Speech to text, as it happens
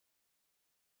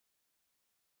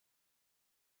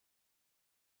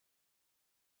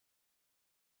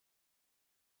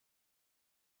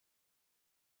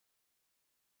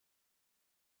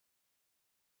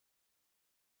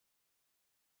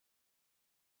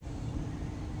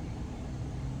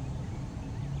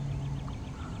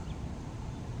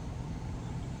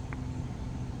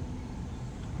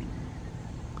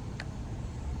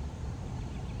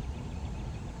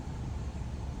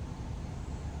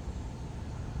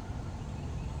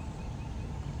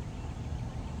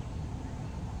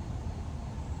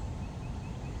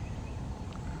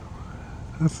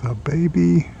That's a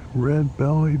baby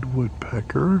red-bellied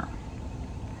woodpecker.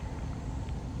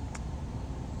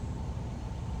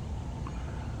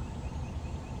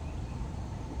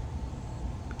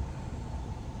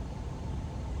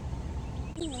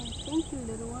 Yeah, thank you,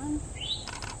 little one.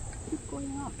 Keep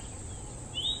going up.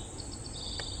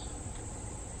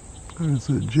 There's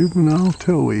a juvenile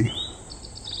towhee,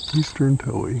 eastern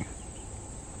towhee.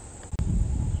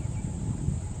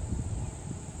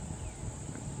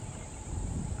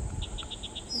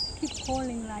 Just keep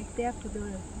calling like that to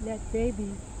that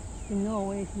baby to know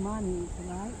where his mommy is,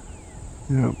 right?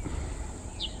 Yep.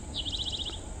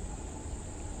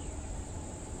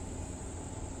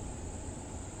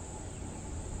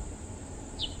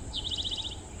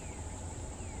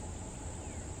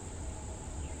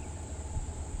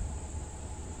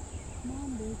 Come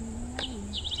on, baby, where are you?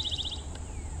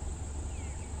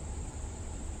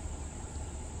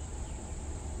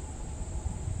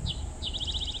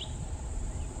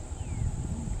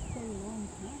 It's so long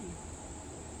time.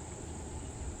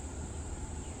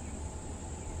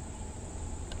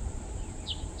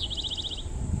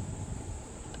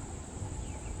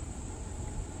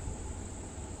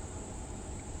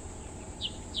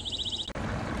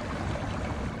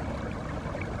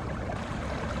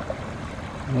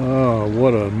 Oh,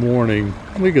 what a morning.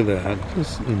 Look at that.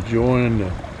 Just enjoying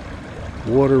the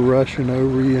water rushing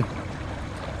over you.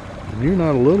 And you're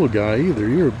not a little guy either.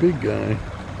 You're a big guy.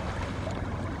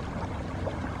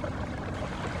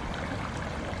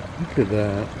 Look at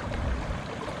that.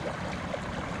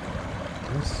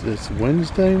 It's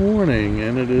Wednesday morning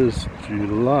and it is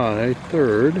July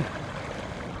 3rd.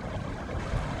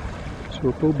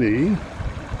 Circle B.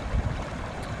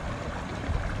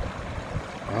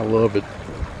 I love it.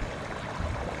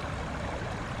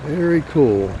 Very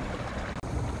cool.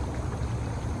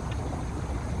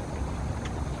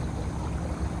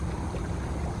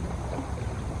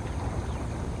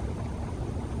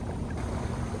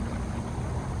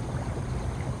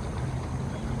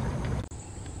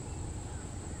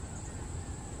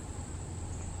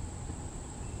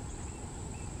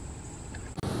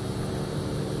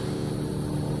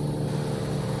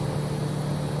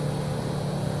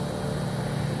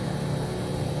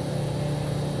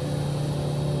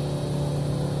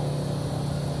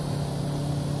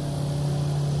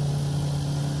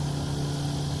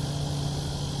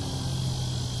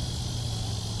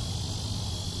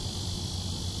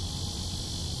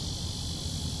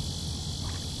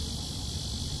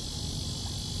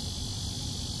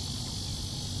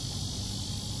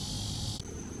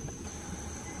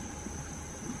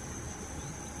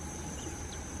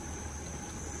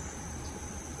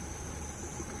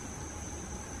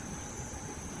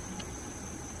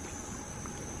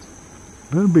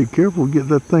 Better be careful, get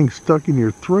that thing stuck in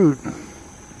your throat.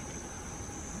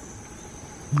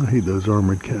 I hate those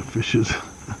armored catfishes.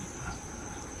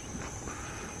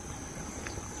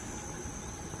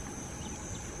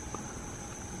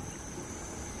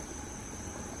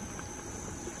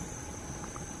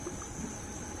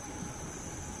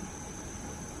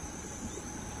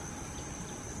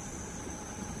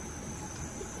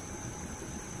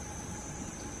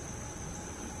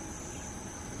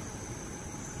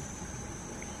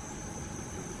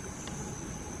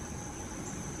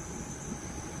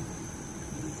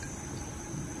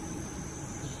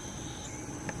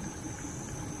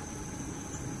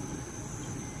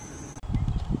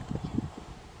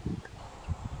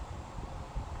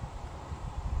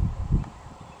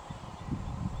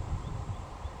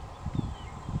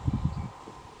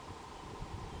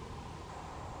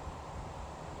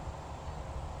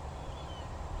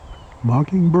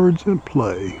 Mockingbirds at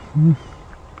play.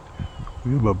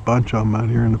 We have a bunch of them out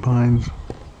here in the pines.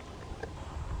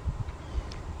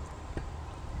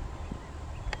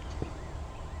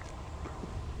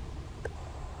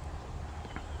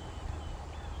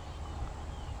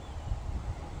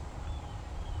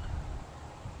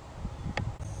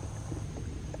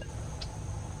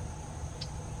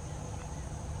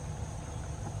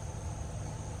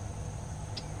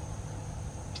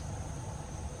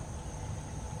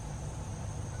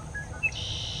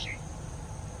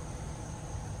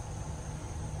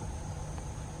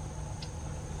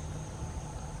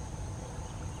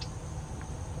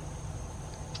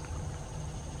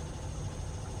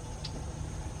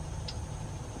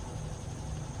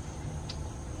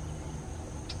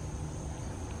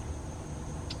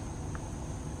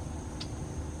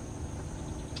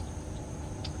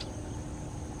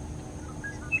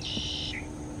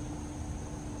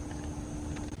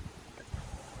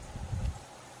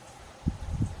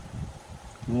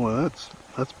 Well,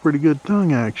 that's pretty good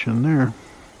tongue action there.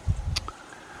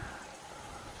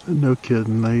 No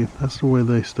kidding, that's the way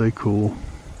they stay cool.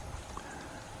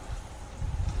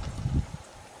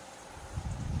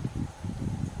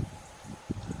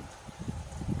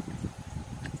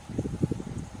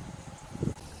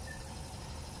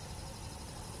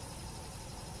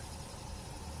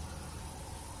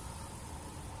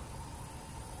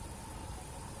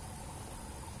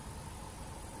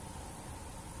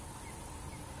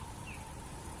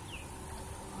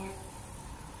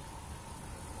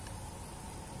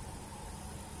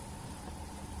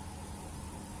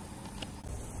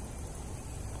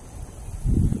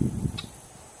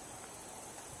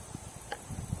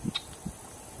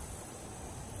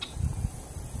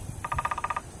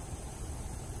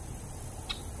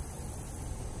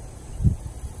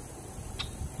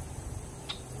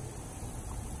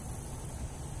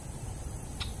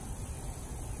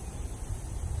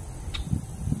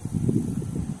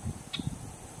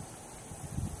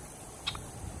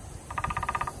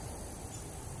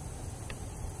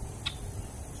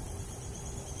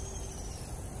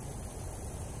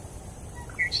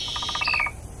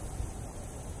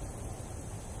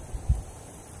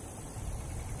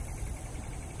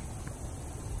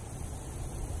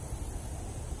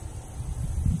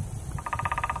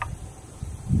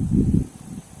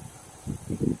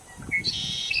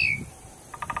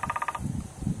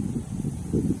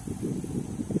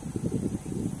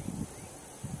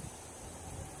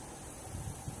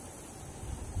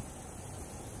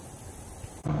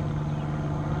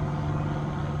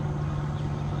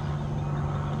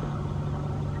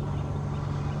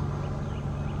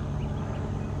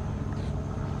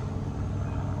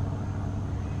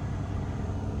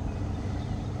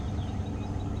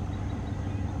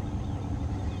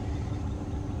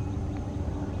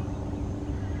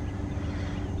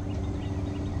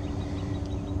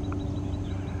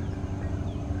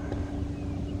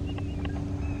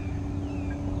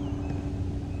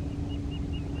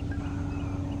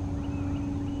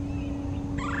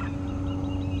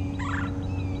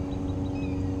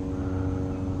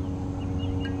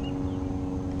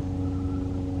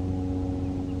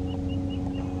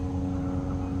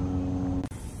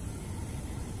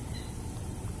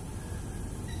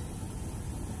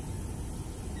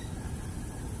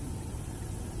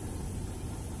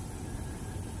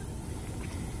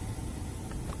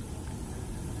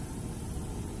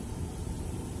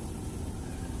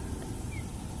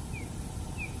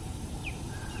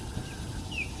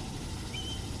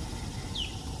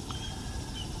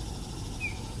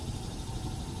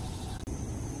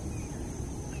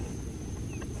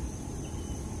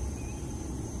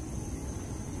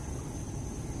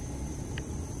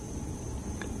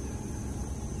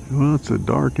 Well, it's a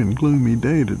dark and gloomy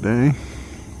day today.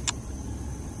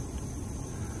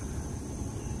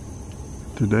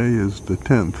 Today is the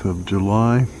 10th of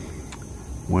July,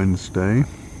 Wednesday.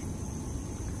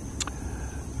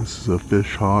 This is a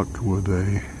fish hawk with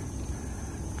a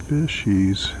fish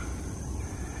he's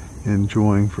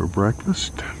enjoying for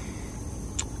breakfast.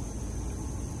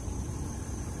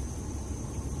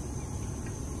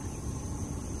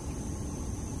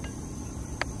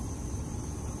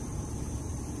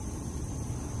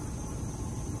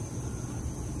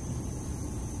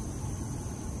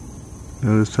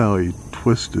 Notice how he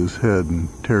twists his head and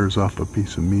tears off a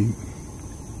piece of meat.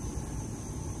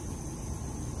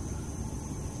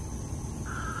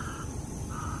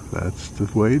 That's the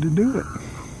way to do it.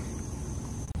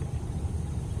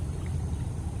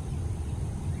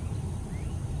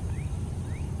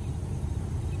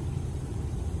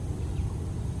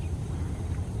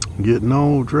 Getting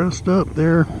all dressed up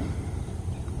there.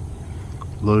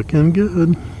 Looking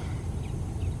good.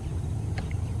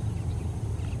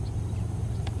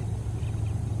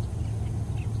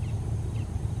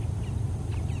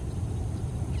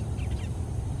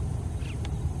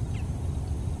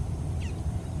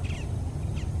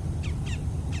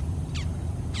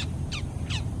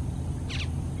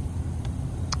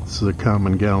 This is a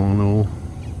common gallinule.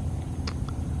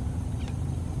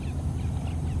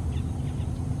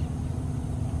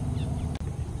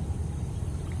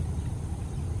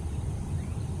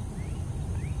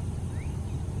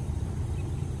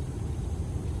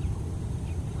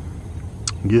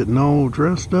 Getting all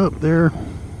dressed up there.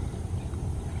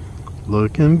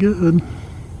 Looking good.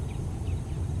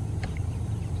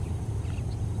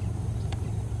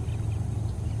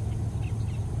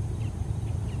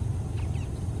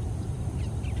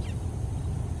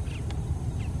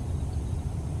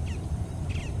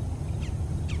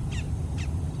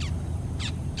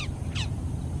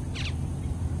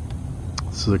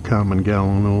 This is a common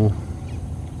gallinule.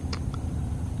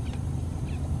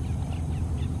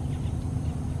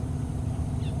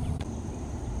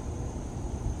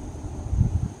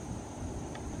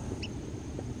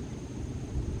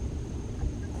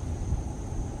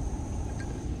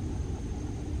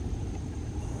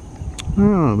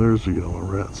 Oh, there's a yellow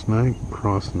rat snake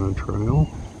crossing the trail.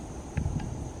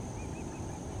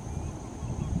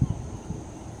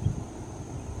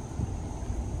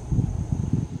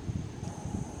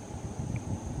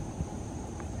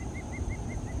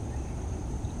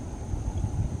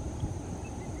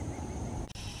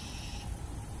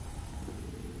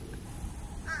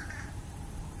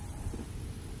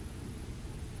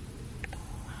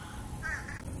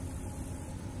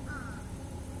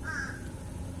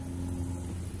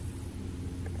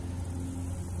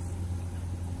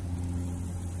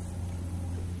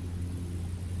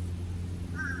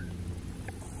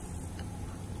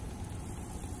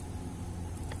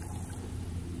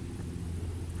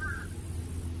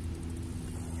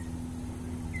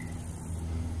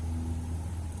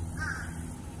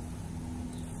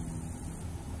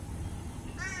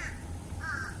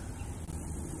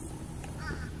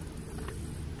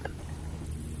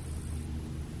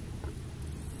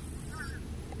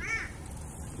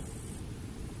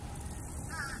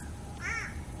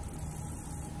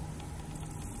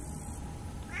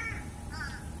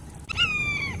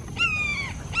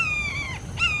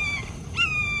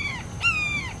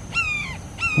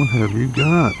 What have you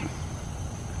got?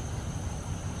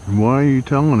 And why are you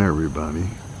telling everybody?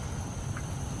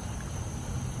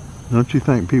 Don't you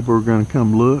think people are going to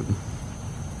come look?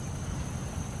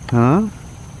 Huh?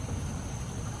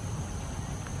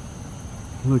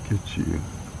 Look at you.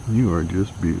 You are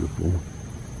just beautiful.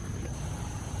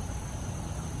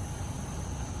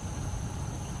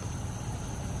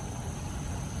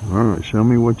 Alright, show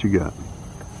me what you got.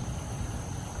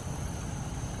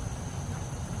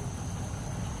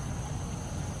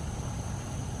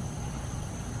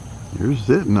 You're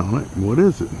sitting on it. What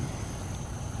is it?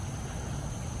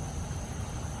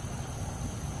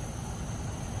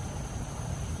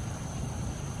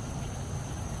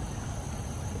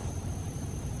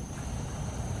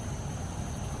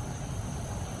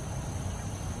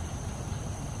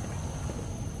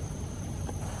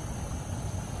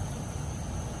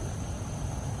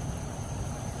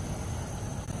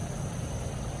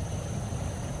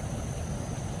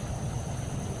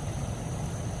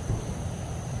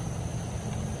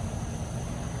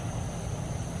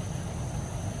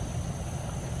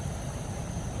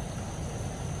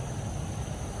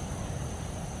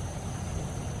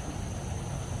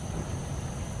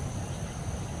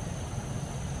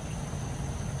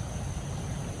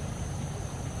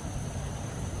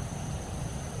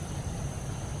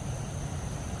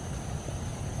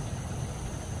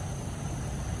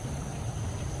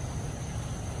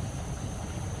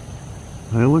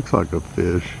 It looks like a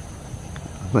fish.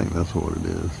 I think that's what it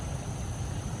is.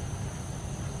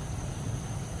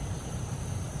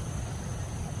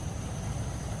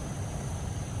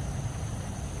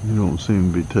 You don't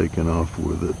seem to be taking off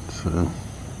with it, so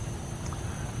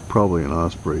probably an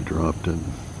osprey dropped it.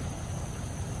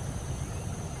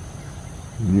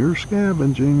 And you're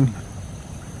scavenging.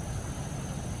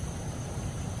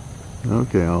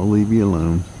 Okay, I'll leave you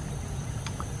alone.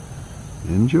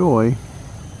 Enjoy.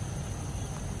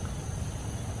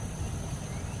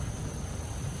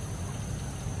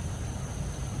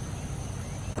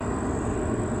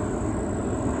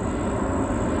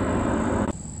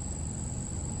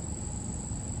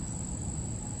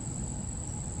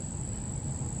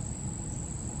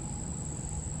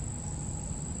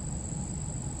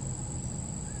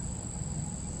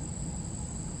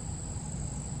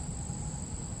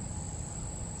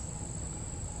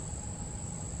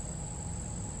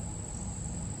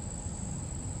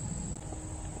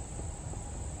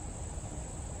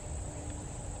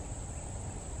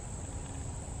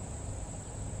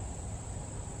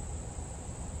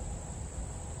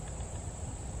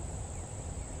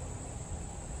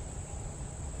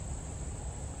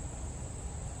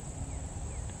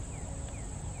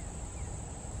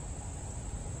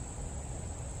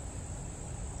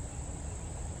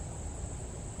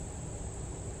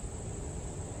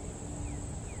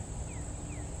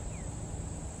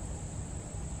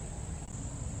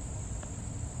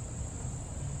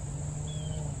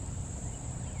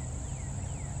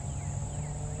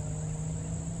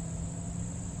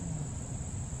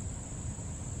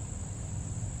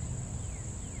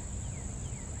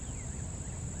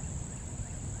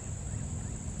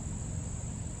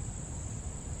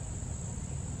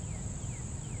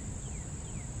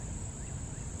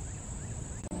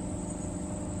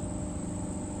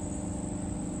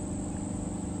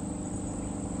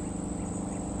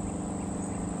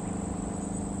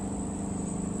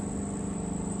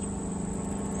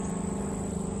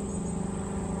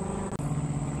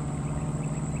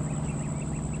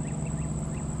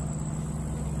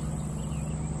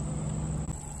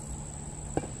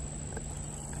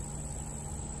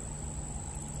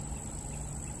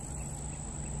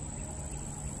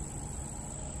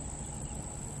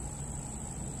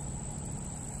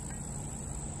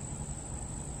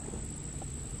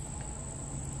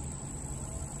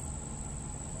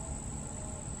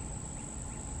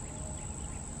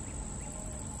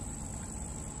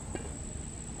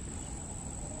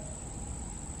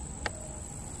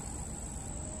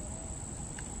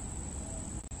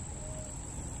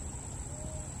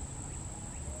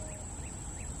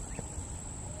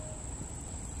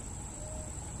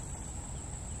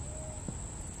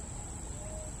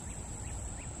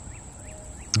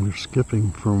 They're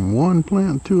skipping from one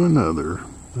plant to another.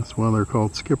 That's why they're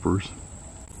called skippers.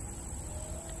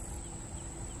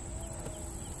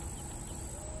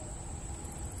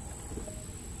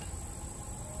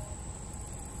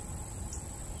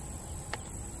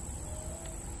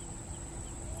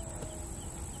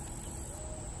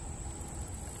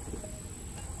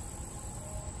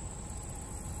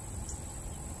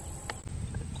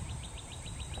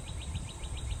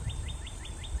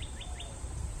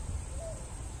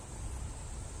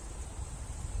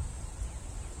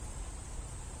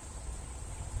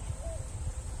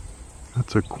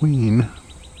 That's a queen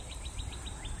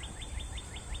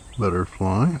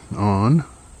butterfly on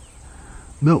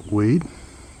milkweed.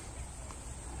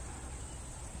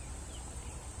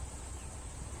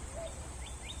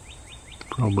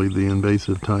 Probably the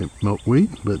invasive type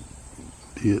milkweed, but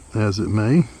be it as it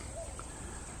may.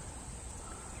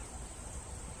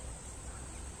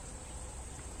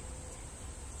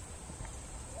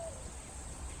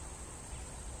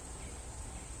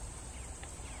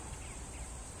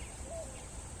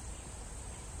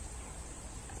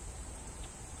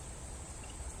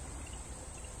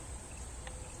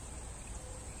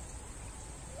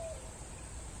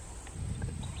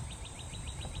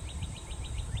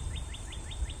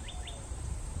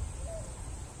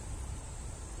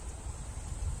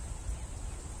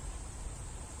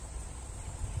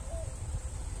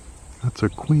 That's a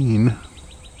queen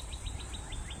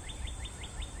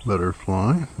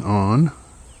butterfly on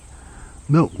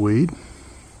milkweed.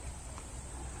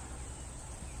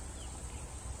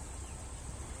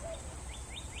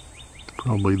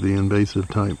 Probably the invasive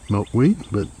type milkweed,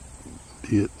 but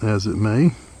be it as it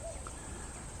may.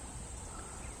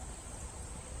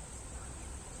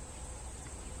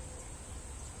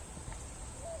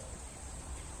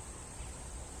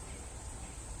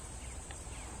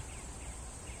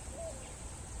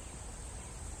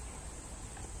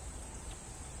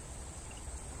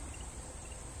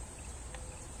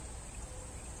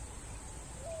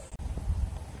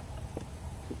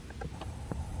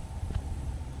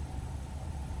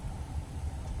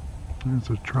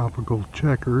 There's a tropical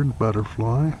checkered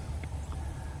butterfly.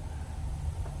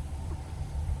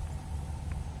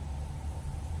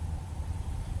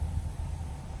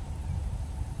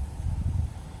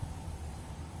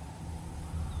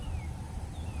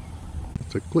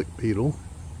 It's a click beetle.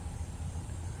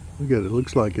 Look at it, it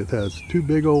looks like it has two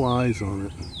big old eyes on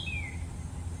it.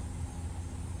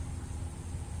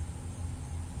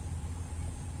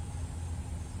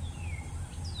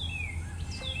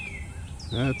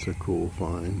 That's a cool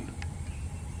find.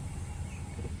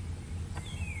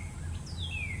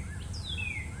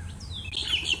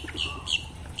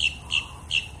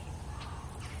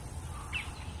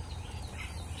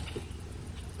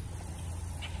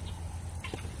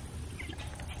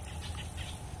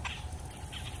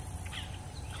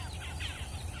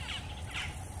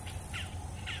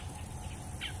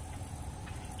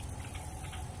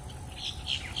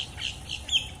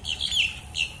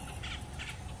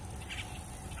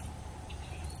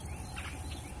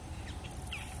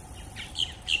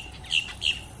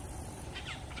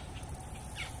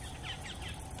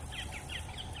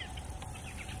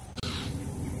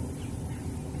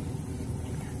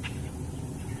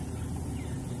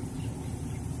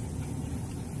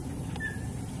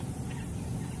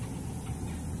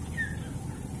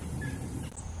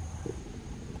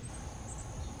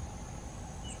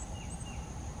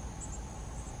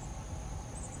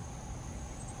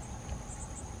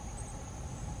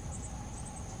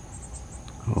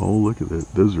 Oh, look at it.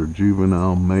 Those are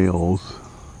juvenile males.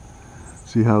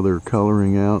 See how they're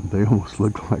coloring out? They almost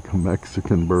look like a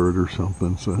Mexican bird or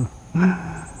something. So,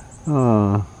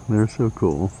 they're so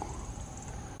cool.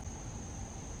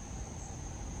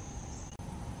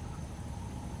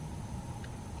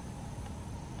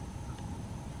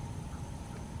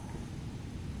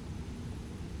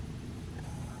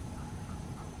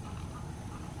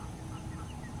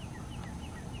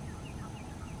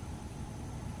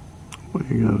 Well,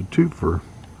 you got a twofer.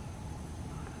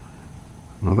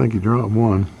 I think you dropped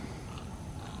one.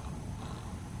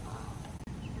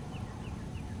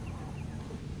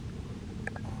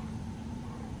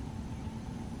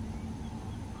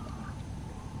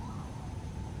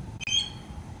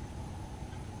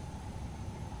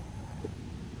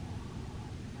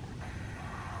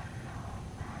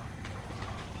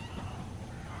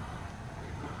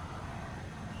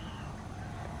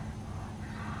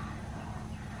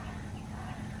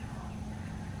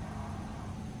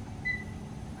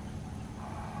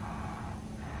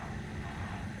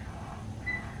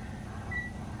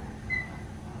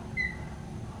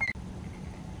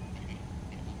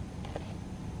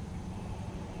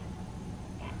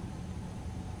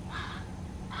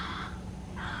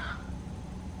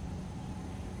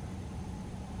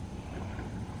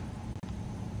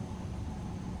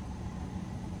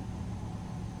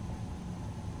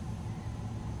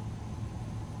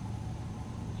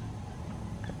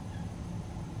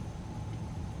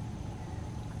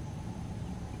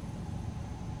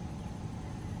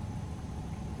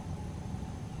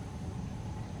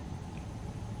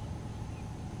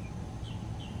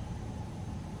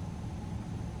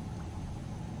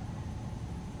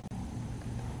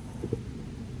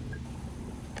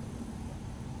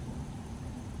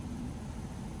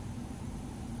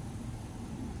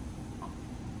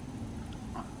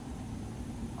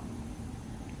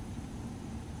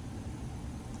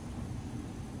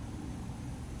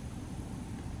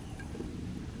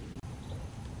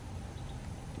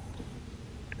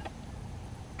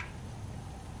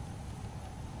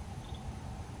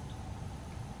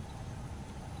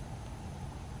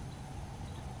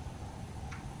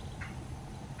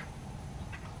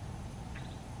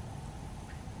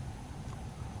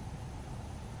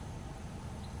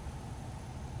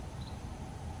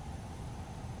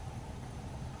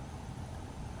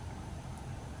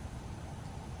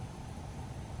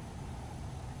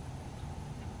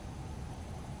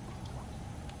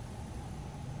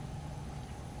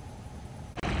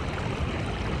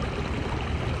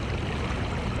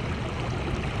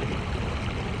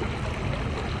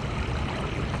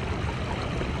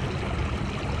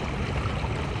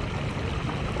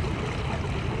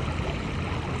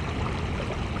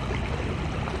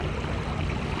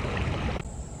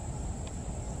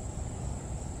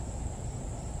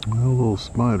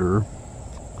 spider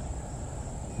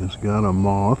has got a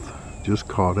moth, just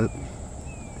caught it.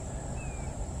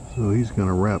 So he's going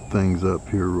to wrap things up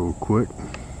here real quick.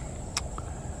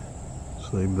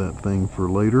 Save that thing for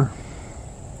later.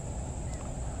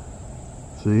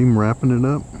 See him wrapping it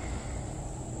up?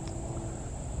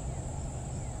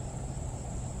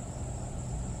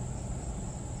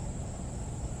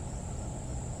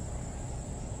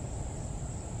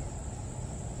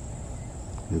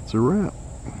 It's a wrap.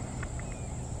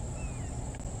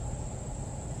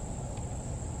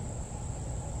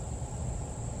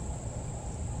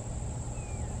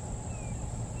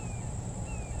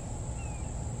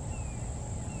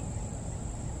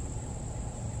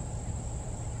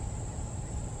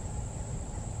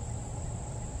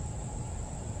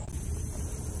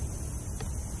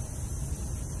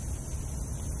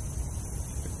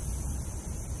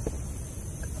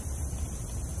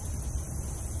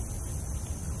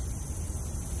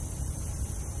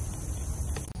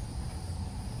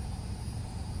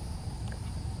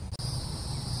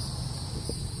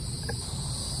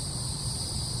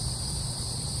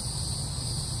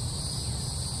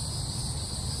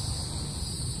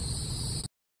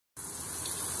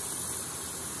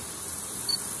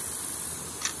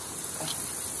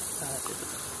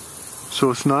 So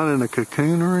it's not in a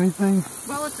cocoon or anything?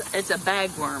 Well, it's a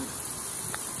bagworm,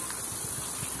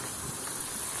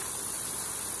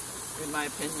 in my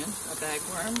opinion, a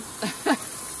bagworm.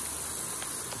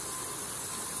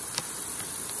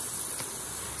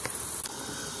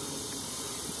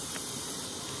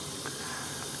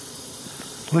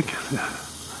 Look at that.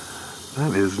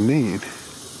 That is neat.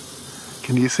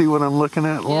 Can you see what I'm looking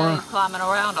at, Laura? Yeah, he's climbing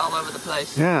around all over the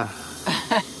place. Yeah.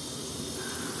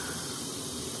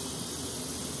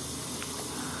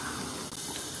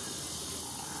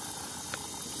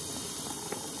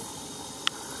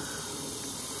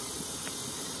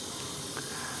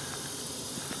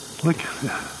 Look at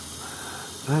that.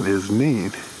 That is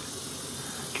neat.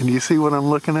 Can you see what I'm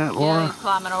looking at, Laura? Yeah, he's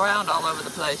climbing around all over the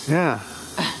place. Yeah.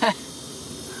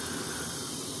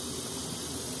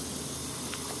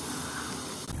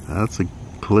 That's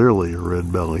clearly a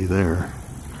red belly there.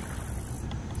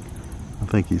 I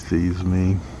think he sees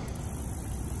me.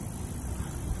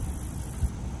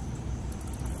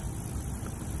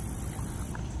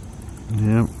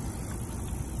 Yep.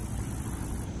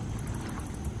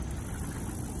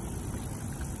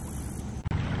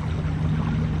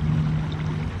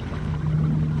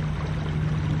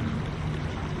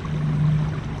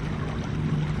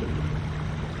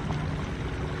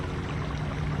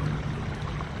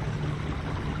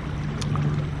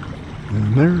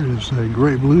 And there is a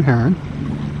gray blue heron,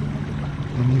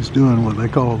 and he's doing what they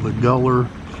call the guller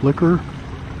flicker,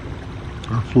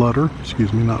 or flutter,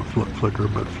 excuse me, not flicker,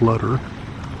 but flutter.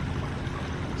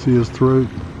 See his throat?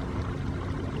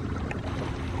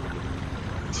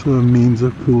 It's a means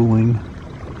of cooling.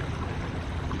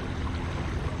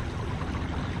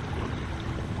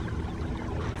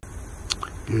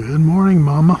 Good morning,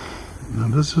 Mama. Now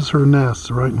this is her nest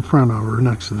right in front of her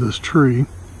next to this tree.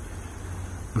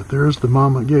 But there's the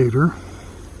mama gator,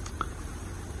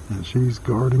 and she's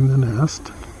guarding the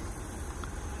nest.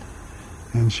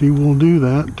 And she will do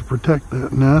that to protect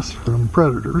that nest from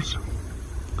predators,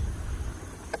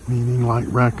 meaning like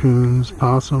raccoons,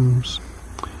 possums.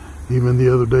 Even the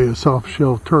other day a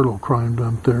soft-shelled turtle climbed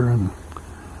up there and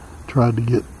tried to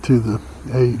get to the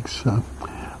eggs.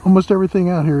 Almost everything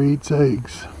out here eats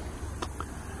eggs.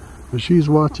 But she's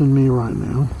watching me right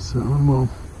now, so we'll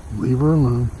leave her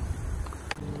alone.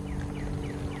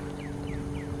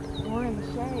 We're in the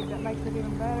shade, that makes it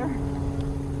even better.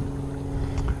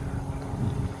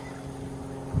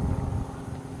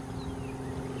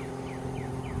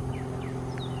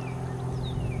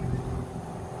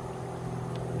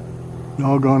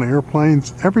 Doggone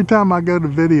airplanes. Every time I go to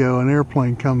video, an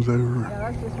airplane comes over.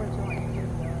 Yeah, that's just what you want to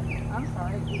do. I'm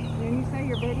sorry. When you say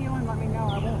you're videoing, let me know.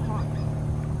 I won't talk.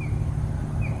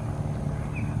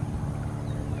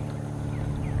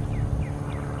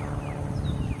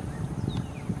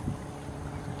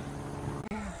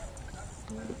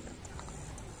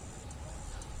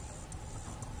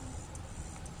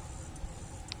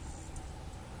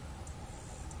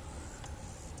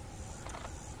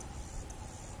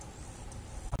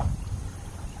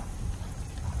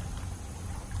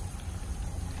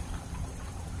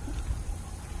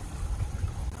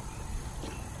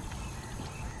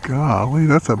 Golly,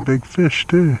 that's a big fish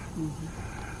too.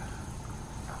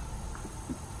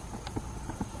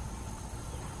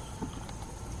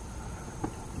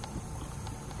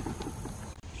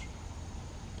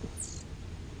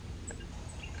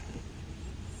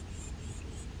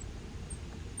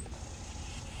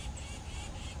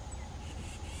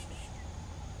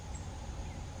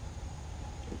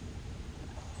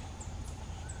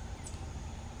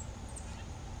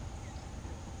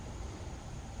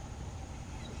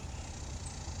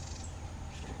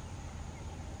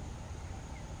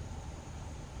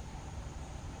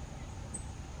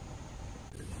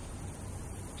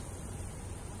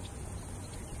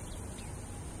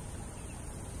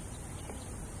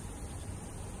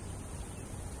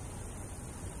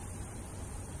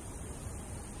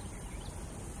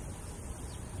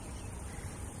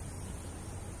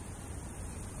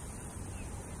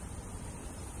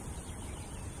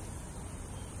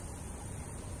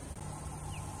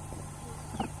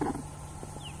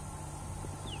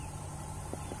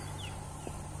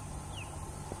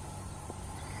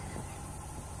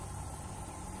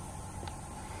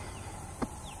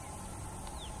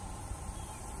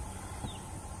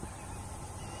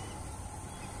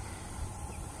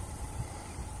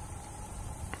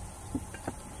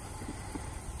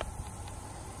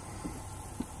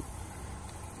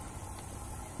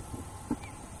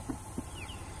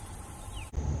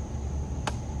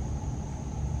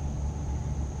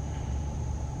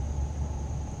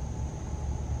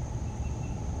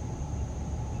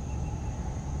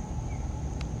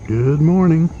 Good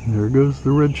morning. There goes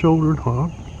the red-shouldered hawk.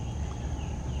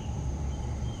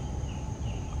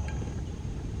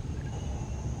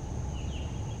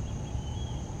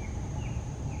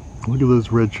 Look at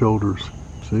those red shoulders.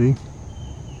 See?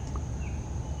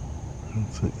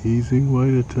 That's an easy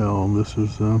way to tell. This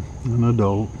is an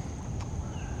adult.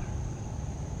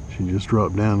 She just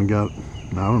dropped down and got,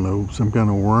 I don't know, some kind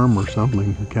of worm or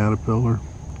something, a caterpillar.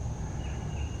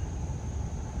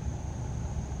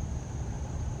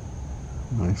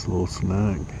 Nice little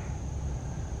snack.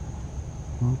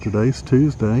 Well, today's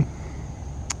Tuesday,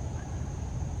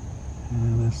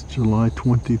 and it's July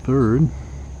 23rd,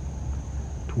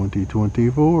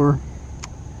 2024,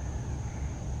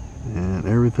 and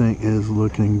everything is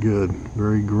looking good.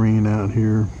 Very green out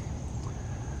here,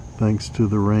 thanks to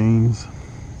the rains.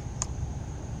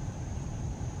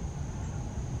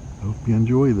 Hope you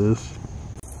enjoy this.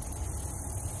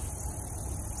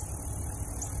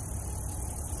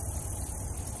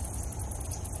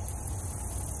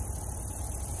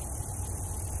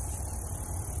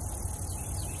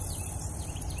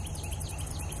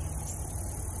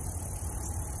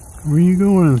 Where are you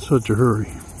going in such a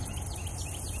hurry?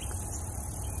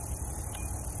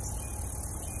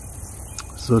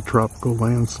 It's a tropical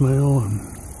land snail, and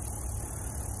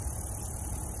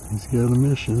he's got a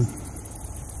mission.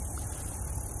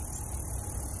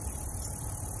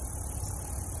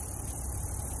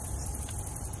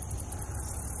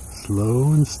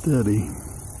 Slow and steady.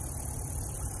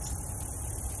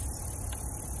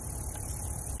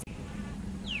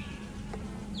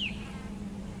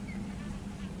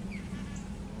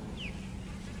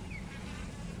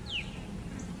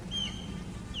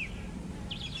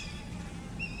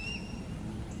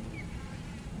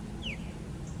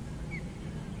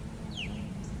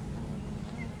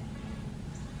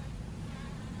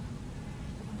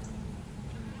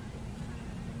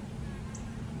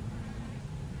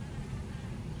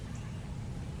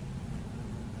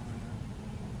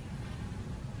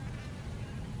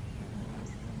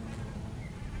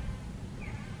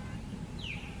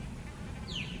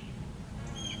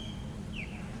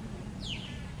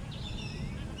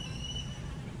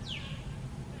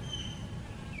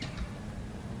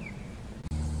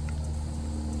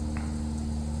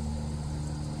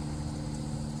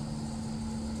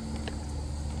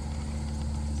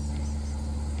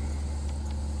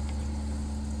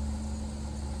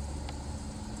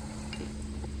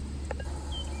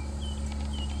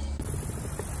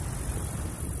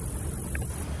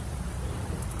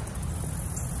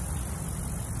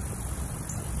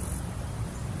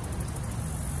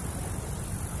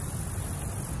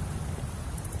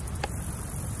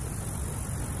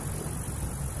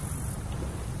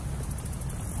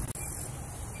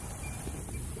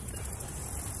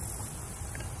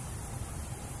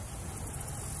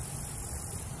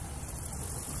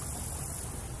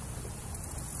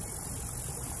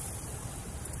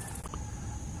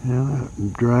 Yeah,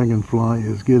 that dragonfly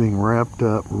is getting wrapped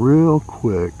up real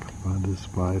quick by this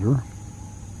spider.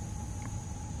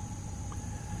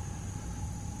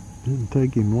 Didn't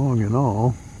take him long at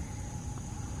all.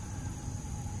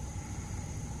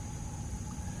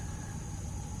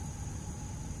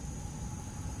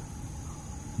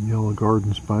 Yellow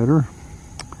garden spider.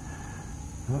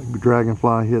 That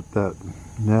dragonfly hit that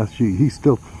nest. He's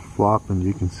still flopping,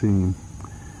 you can see him,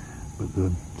 but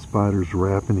the spider's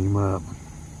wrapping him up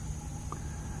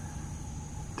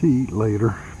to eat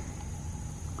later.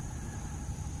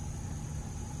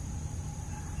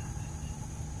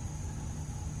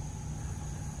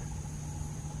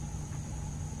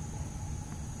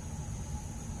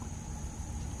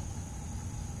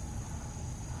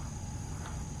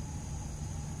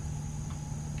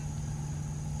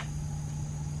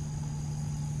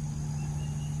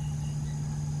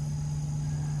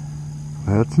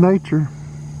 That's nature.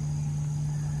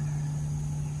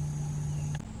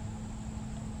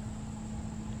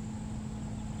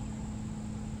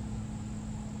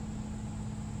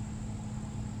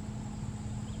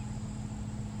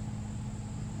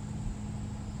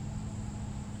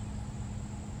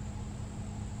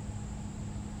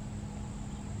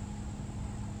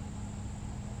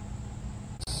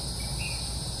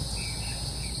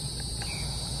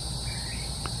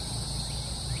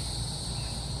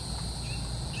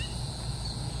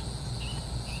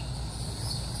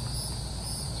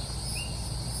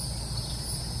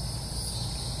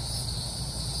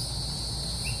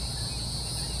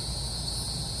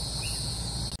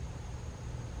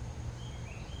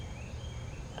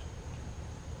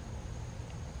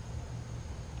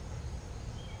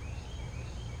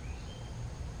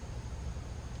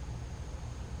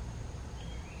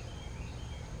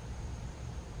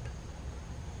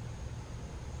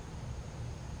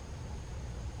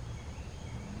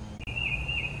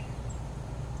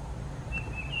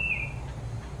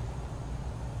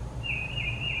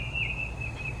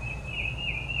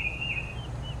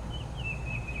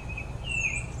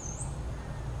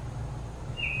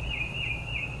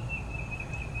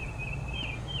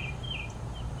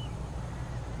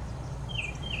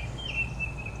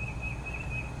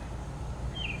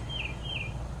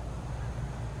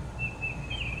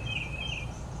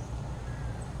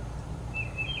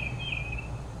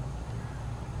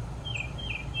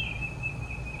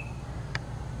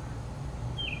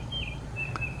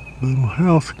 Little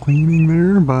house cleaning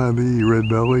there by the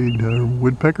red-bellied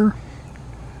woodpecker.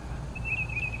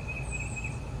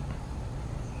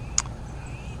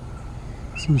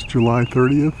 This is July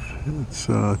 30th. It's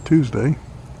Tuesday.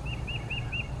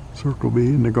 Circle B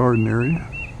in the garden area.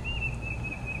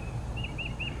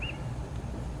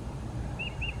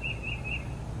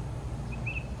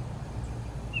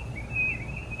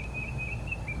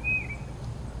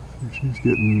 She's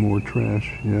getting more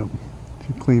trash. Yep,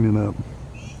 she's cleaning up.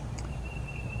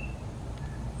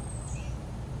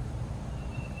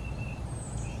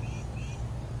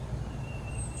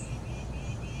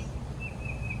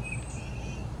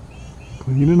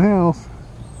 Cleaning house.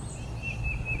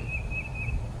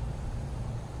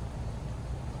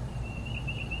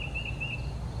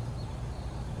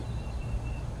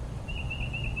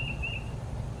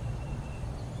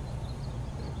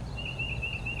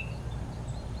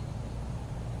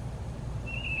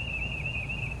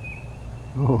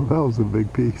 Oh, that was a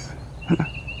big piece.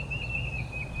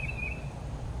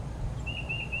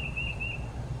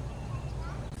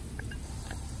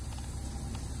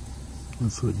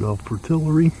 That's the Gulf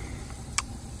Fertility.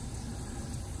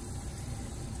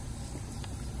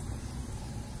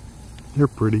 They're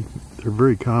pretty. They're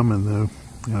very common though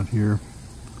out here.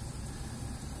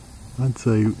 I'd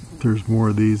say there's more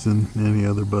of these than any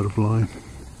other butterfly.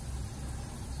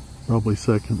 Probably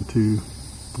second to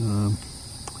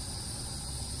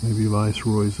maybe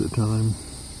viceroys at times.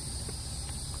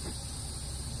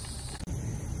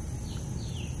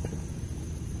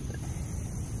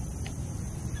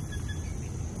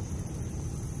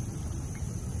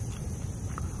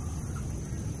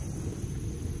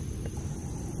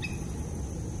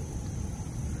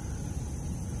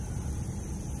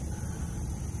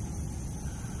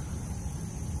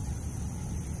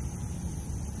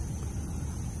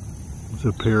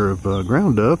 A pair of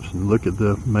ground ups, and look at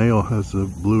the male has a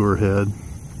bluer head.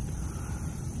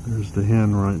 There's the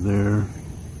hen right there.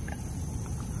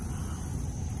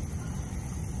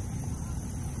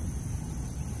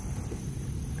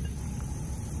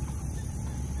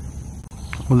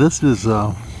 Well, this is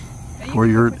for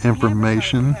your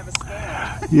information.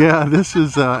 Yeah, this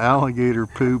is alligator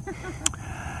poop.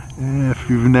 If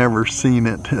you've never seen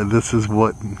it, this is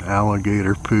what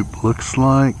alligator poop looks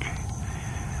like.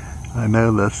 I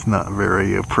know that's not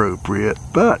very appropriate,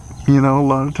 but you know, a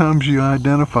lot of times you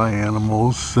identify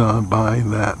animals by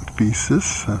that feces.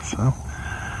 So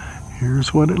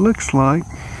here's what it looks like.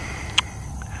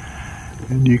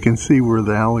 And you can see where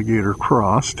the alligator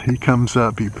crossed. He comes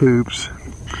up, he poops,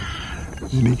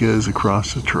 and he goes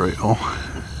across the trail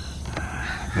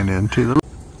and into the...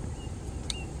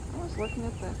 I was looking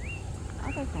at the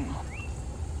other thing.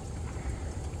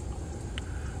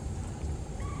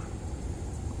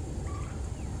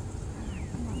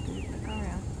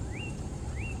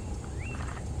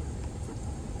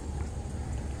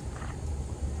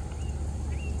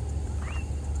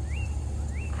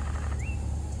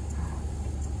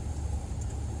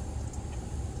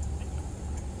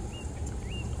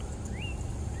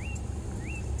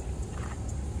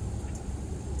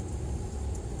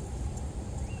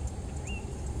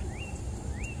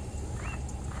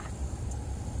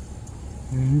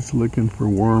 And he's looking for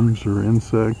worms or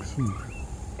insects.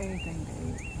 Anything to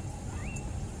eat.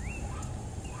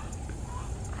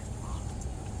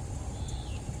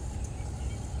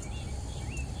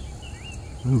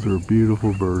 Those are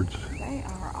beautiful birds. They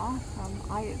are awesome.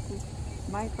 This is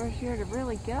my first year to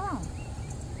really get them.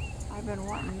 I've been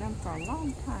wanting them for a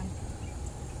long time.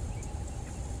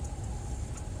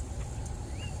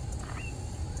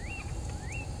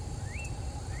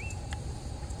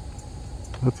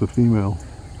 That's a female.